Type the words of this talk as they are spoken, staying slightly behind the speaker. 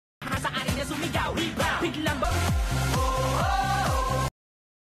Biglang ba?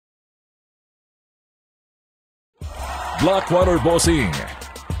 Blackwater Bossing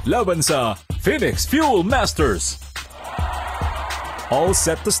laban sa Phoenix Fuelmasters. All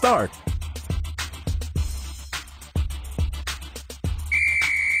set to start.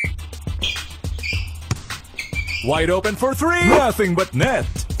 Wide open for three. Nothing but net.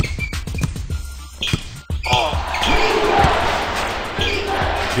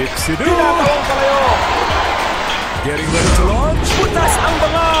 Dixie Doo. Pinatawang palayo. Getting ready to launch. Butas ang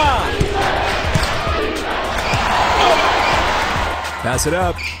banga. Pass it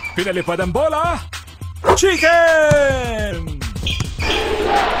up. Pinalipad ang bola. Chicken!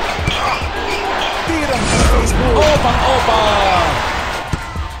 Tirang sa Facebook. Opang-opa!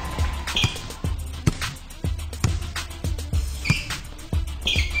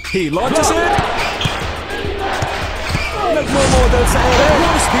 He launches it. Nagmamodel sa ere.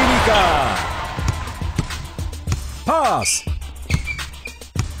 Cruz Dinica. Pass.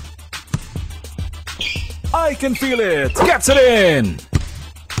 I can feel it. Gets it in.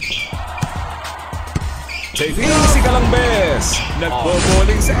 Take it easy ka lang, Bes.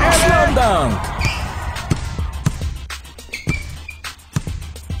 Nagbo-bowling sa ere. Slam dunk.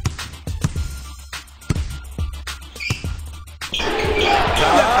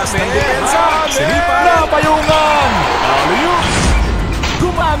 Lakas ng depensa. Sinipan. Napayungan. Alley-oop.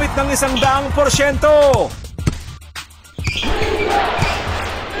 Gumamit ng 100%.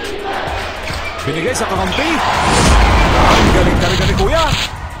 Binigay sa kakampi. Ang galing talaga ni Kuya.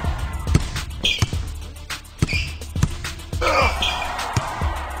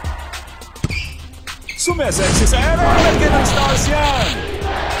 Sumeseksi sa ere. Lagyan ng stars yan.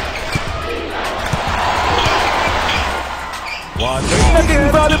 One Naging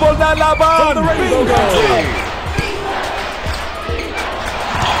volleyball na laban. Bingo!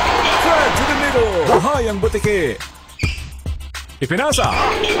 Fred to the middle. Buhay ang butiki. Ipinasa.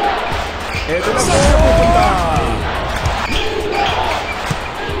 Ito na po pupunta.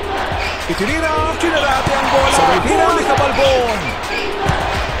 Itinira. Kinarate ang bola. Sabay tira. Huli ka balbon.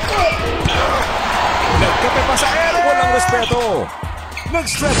 Nagkape pa sa ere. Walang respeto.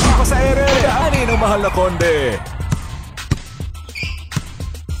 Nag-stretching pa sa ere. Ani ng mahal na konde.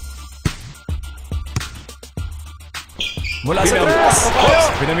 Mula sa tres.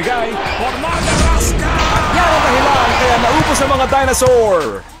 Pinamigay. Formada Rasca. Yan ang dahilan kaya naubos ang mga dinosaur.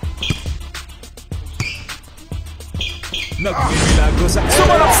 Nagmimilagro sa ere.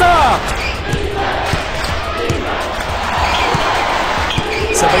 Sumalaksak.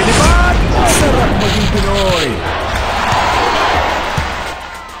 Sabay lipat. Sarap maging Pinoy.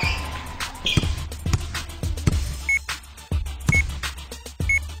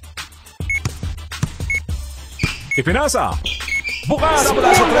 Ipinasa. Bukas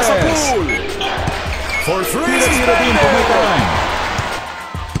mula sa tres. For three. Tira din pumitan.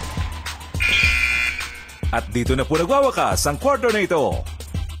 At dito na po nagwawakas ang quarter na ito.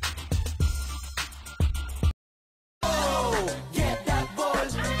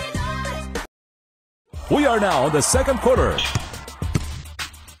 We are now in the second quarter.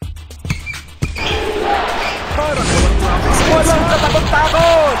 Parang walang traffic. Walang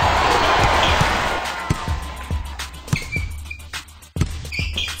katakot-takot.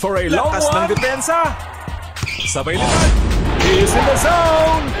 For a long Lakas ng one. depensa. Sabay lipat. He's in the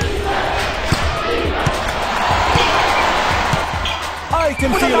zone. I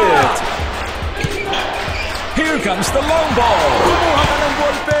can feel it. Here comes the long ball. Kumuha ka ng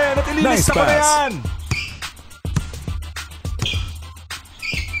ballpen at ilinis Nice sa pass. palayan.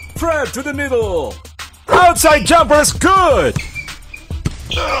 Fred to the middle. Outside jumper's good.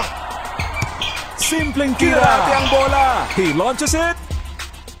 Simpleng Kirate tira. ang bola. He launches it.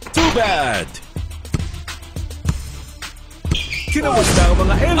 Too bad. Kinamusta ang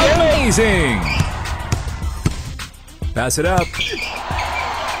mga alien. Amazing. Pass it up.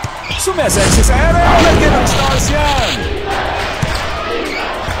 Sumeseksi sa ere. Lagyan ng stars yan.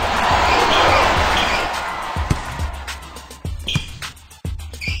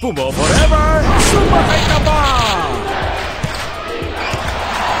 Pumo forever. Sumakay ka ba?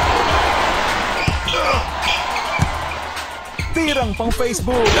 Tirang pang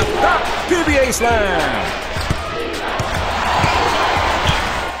Facebook. Dakdak. PBA Slam.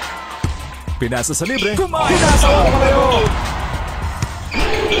 Pinasa sa libre. Pinasa ang palayo.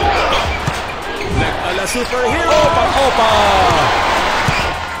 Nag-ala superhero. Opa.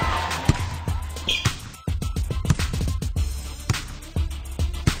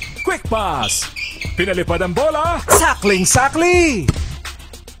 Quick pass. Pinalipad ang bola. Sakling-sakli.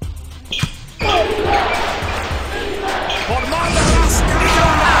 Formada Rasca.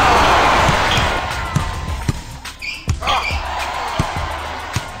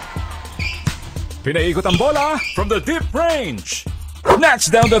 Pinaikot ang bola from the deep range. Knocks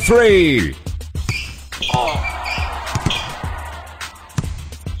down the three.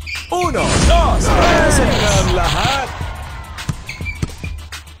 Uno, dos, tres. Ang lahat.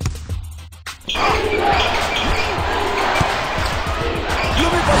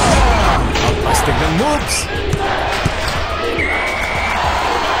 Lumipad na. Ang pastig ng moves.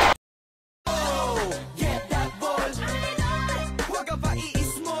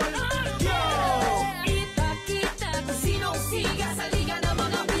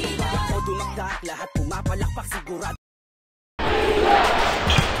 Lahat pumapalakpak sigurado.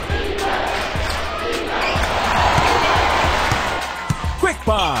 Quick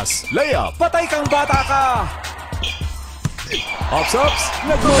pass, layup, patay kang bata ka. Ups,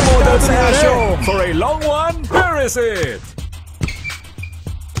 nagmo-model sa Asyo. For a long one, where is it?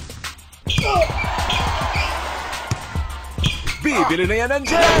 Bibili na yan ng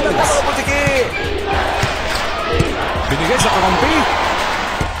Jets. Nagkakaputiki. Binigay sa kakampi.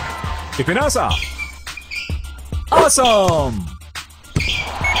 Ipinasa. Awesome!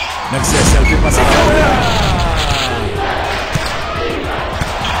 Nagse-selfie pa sa camera.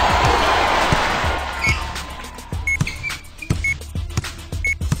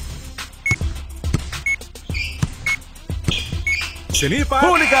 Sinipa.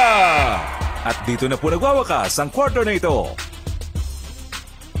 Huli ka! At dito na po nagwawakas ang quarter na ito.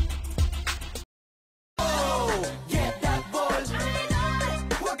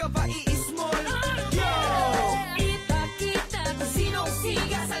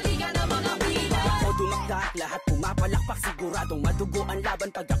 Lahat pumapalakpak siguradong madugo ang laban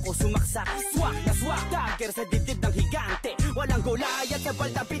pag ako sumaksak. Swak na swak, dagger sa dibdib ng higante. Walang gulayat sa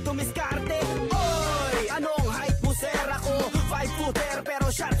baldapi tumiskarte. Oy, anong height mo sir? Ako 5-footer pero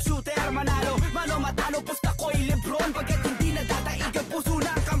sharpshooter. Manalo, matalo, pusta ko'y Lebron. Pagkat hindi nadadaig ang puso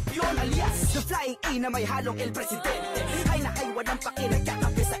ng kampyon. Alias, the flying A na may halong El Presidente. Ay na ay walang paki,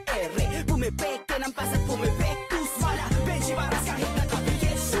 nagkakape sa ere. Pumipeke ng pasat, pumipektus. Wala, benji maras kahit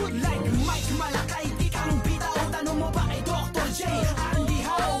nakapikit. Shoot like Mike Malakay.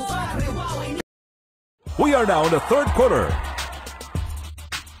 We are now in the third quarter.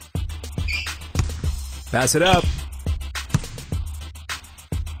 Pass it up.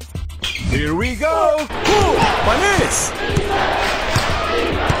 Here we go. Panis!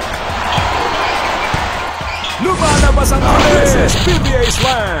 Lumalabas ang panis. PBA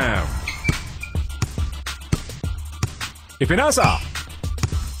slam. Ipinasa.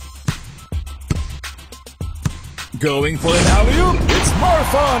 Going for an alley-oop. It's more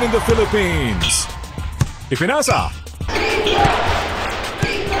fun in the Philippines. Ipinasa.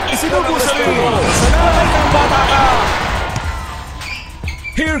 Isinubo sa rin. Sanay kang bata ka.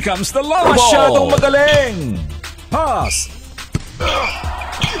 Here comes the long ball. Masyadong magaling. Pass.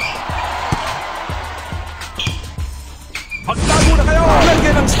 Magtago na kayo.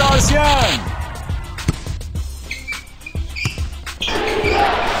 Lagyan ng stars yan.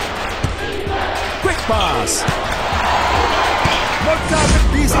 Quick pass.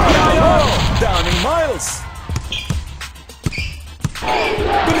 Magkakabisig tayo! Downing Miles!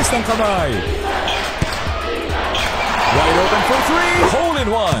 Bilis ng kamay! Wide open for three! Hole in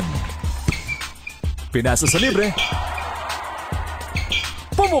one! Pinasa sa libre.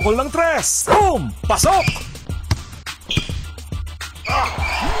 Pumukol ng tres! Boom! Pasok!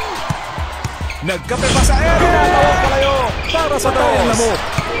 Nagkape pa sa ere! Tinatawag palayo para sa tayong lamok!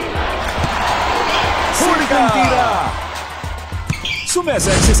 Huli kang tira!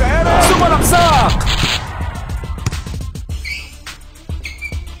 Sumeseksi sa ere! Sumalaksak!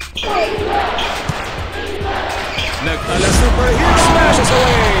 Nagtala superhero! Smashes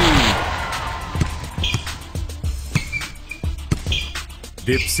away!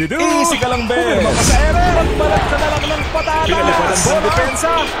 Dipsy-doo! Easy ka lang, Bes! Pumirma ka sa ere! Magbalat ka na lang ng patatas! Pinalipan ng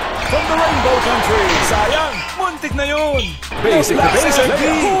depensa from the Rainbow Country! Sayang! Muntik na yun! Basic na basic!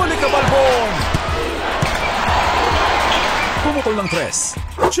 Huli ka, Balbon! Pumukol ng tres.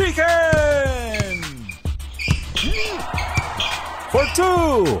 Chicken! For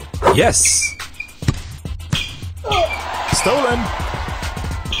two! Yes! Stolen!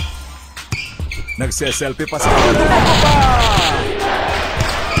 Nagse-selfie pa sa Tumago pa!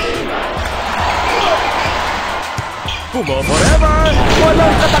 Pumo forever!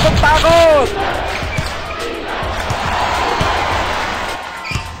 Walang katakot-takot!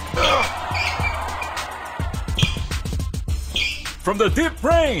 From the deep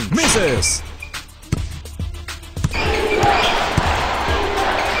range, misses.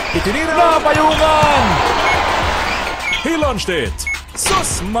 Itinira na payungan. He launched it.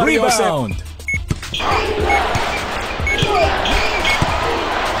 Sus Mario. Rebound.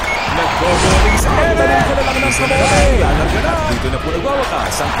 Gogoling sa ere. Talim ka na lang ng kamote. Lalarga na. Dito na po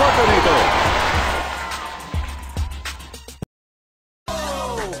nagwawakas ang quarter na ito.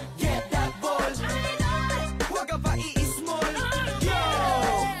 Get that ball. Huwag ka pa i-small. Yo!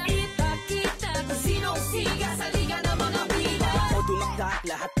 Kita-kita kung sinong siga sa liga ng mga pila. Ako dumakdak,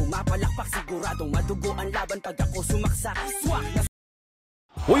 lahat pumapalakpak. Siguradong madugo ang laban pag ako sumaksak. Swak na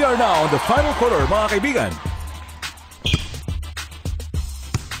We are now on the final quarter, mga kaibigan.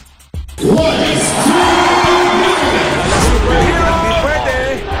 Superhero! Hindi pwede.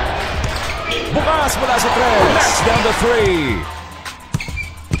 Bukas mula sa 3. Let's down to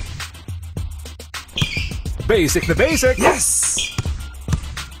 3. Basic na basic. Yes!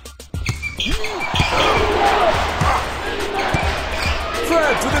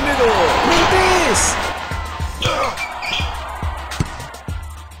 Thread to the middle. Mintis!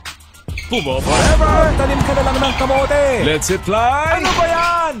 Pumo forever! Talim ka na lang ng kamote. Let's it fly! Ano ba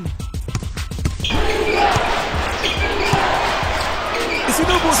yan?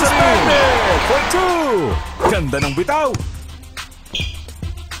 Isinubo sa ring! For 2! Ganda ng bitaw!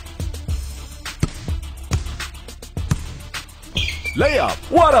 Layup!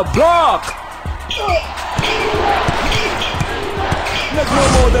 What a block!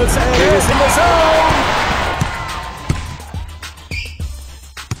 Nagmo-model sa air in the zone!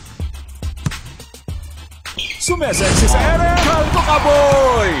 Sumeseksi sa ere! Kalto ka,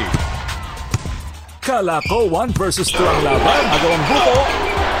 boy! Kala ko 1 versus 2 ang laban. Agawang buko.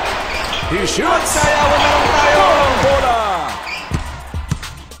 He shoots! Sayawan na lang tayo! Ang bola!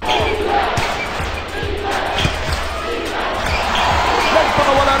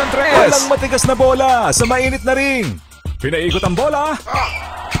 Nagpakawala ng 3. Walang matigas na bola sa mainit na ring. Pinaikot ang bola.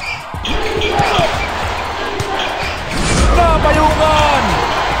 Napayungan!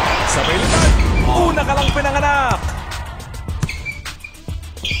 Sabay litan. Una ka lang pinanganak.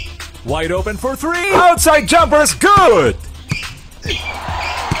 Wide open for 3. Outside jumper's good.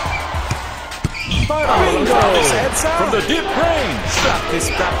 Bingo! From the deep range. Practice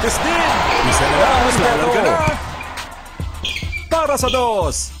din. Isa na lang, lalarga na. Para sa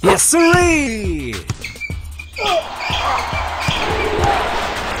 2. Yes, sirree!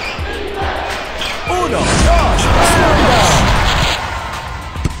 Uno, dos,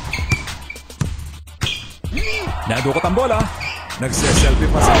 nadukot ang bola. Nagse-selfie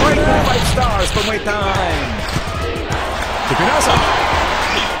pa sa corner. 5 stars pag may time. Ipinasa.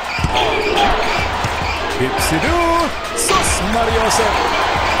 Hipsidoo. Sus Mariosep.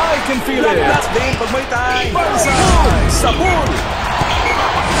 I can feel it. Last din pag may time. Bansay. Sabul.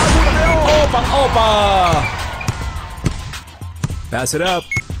 Paktago na kayo. Opang-opa. Pass it up.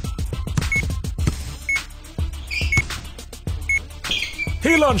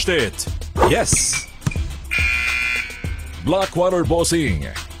 He launched it. Yes. Blackwater bossing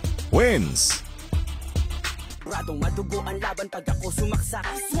wins. Radong madugo ang laban pag ako sumaksak.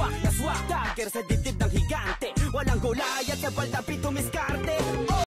 Swak na swak, dagger sa dibdib ng higante. Walang gulay at sa baldapit